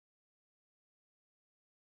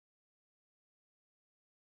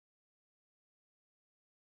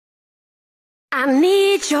I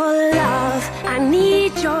need your love, I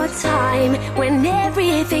need your time. When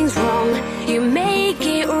everything's wrong, you make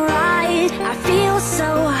it right. I feel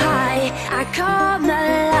so high, I come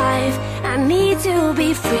alive. I need to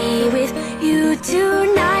be free with you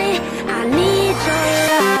tonight. I need your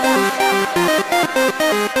love.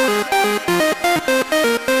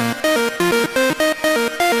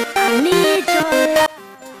 I need your love.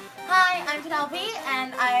 Hi, I'm Penelope,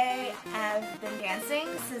 and I have been dancing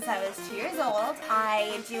since I was 2 years old.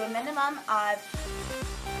 I do a minimum of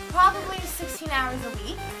probably 16 hours a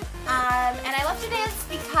week, and I love to dance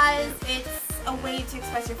because it's a way to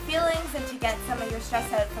express your feelings and to get some of your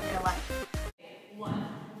stress out from your life. 1,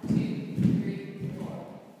 2, 3, 4,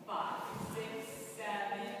 5, 6, 7,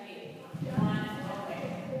 8. 1, okay.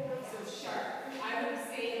 So sharp. I would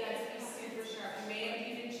say let's be super sharp. You may have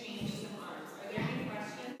even changed some arms. Are there any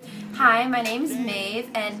questions? Hi, my name's Maeve,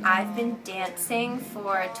 and I've been dancing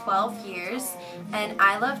for 12 years, and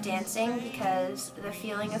I love dancing because the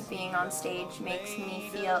feeling of being on stage makes me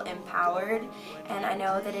feel empowered, and I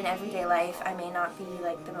know that in everyday life I may not be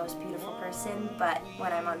like the most beautiful person, but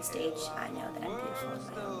when I'm on stage I know that I'm beautiful in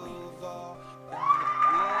my own way.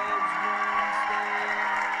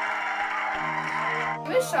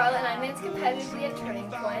 I'm Charlotte, and I dance competitively at Turning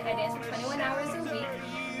Point. I dance for 21 hours a week,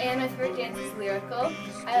 and my favorite dance is lyrical.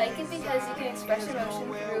 I like it because you can express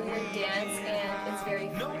emotion through your dance, and it's very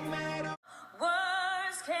fun.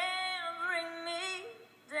 Words can't bring me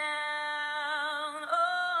down,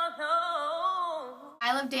 oh no.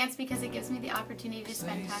 I love dance because it gives me the opportunity to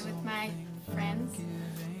spend time with my friends.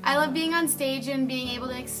 I love being on stage and being able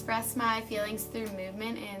to express my feelings through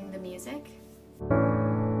movement and the music.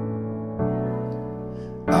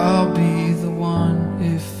 I'll be the one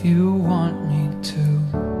if you want me to.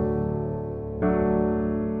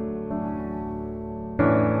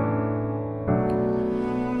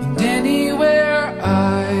 And anywhere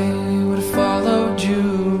I would have followed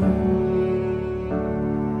you.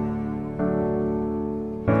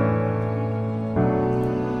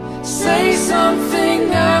 Say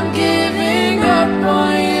something, I'm giving up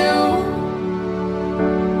on you.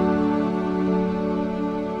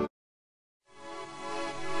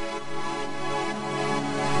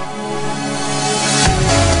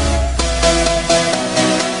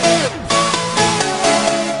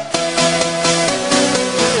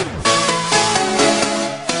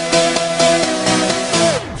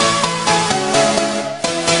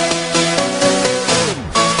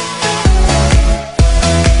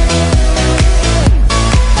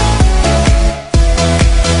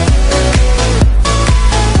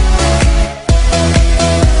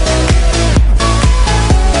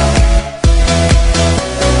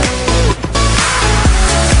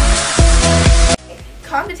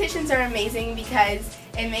 Competitions are amazing because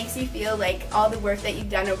it makes you feel like all the work that you've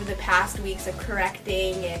done over the past weeks of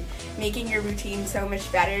correcting and making your routine so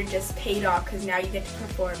much better just paid off because now you get to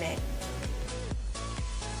perform it.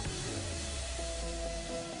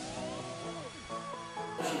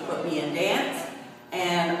 She put me in dance,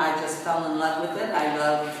 and I just fell in love with it. I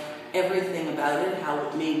love everything about it, how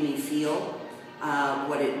it made me feel,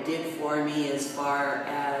 what it did for me as far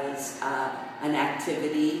as an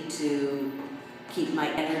activity to keep my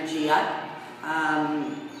energy up.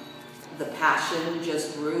 The passion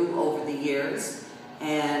just grew over the years,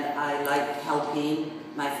 and I like helping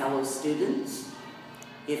my fellow students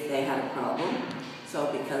if they had a problem.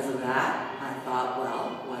 So because of that, I thought,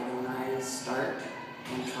 well, why don't I start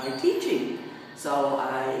and try teaching? So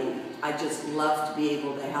I just love to be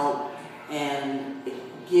able to help and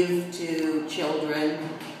give to children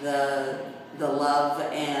the love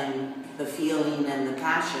and the feeling and the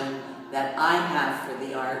passion that I have for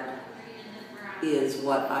the art is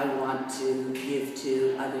what I want to give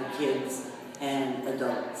to other kids and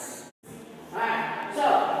adults. Alright,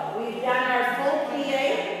 so we've done our full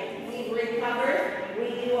plie, we've recovered,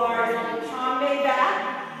 we do our tombe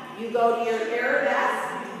back, you go to your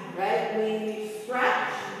arabesque, right? We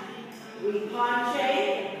stretch, we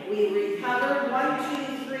penché, we recover, 1,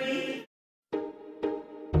 2, 3.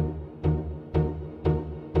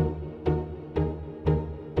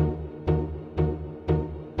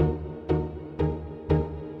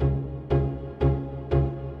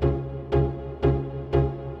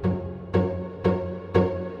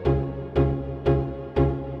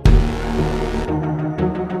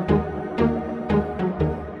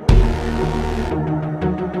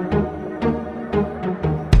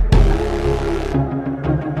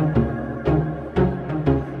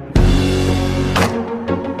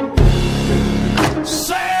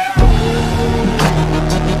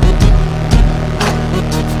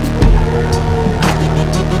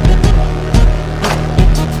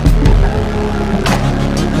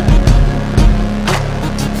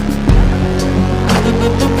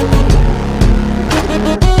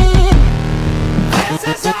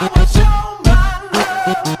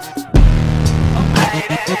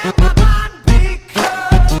 Yeah,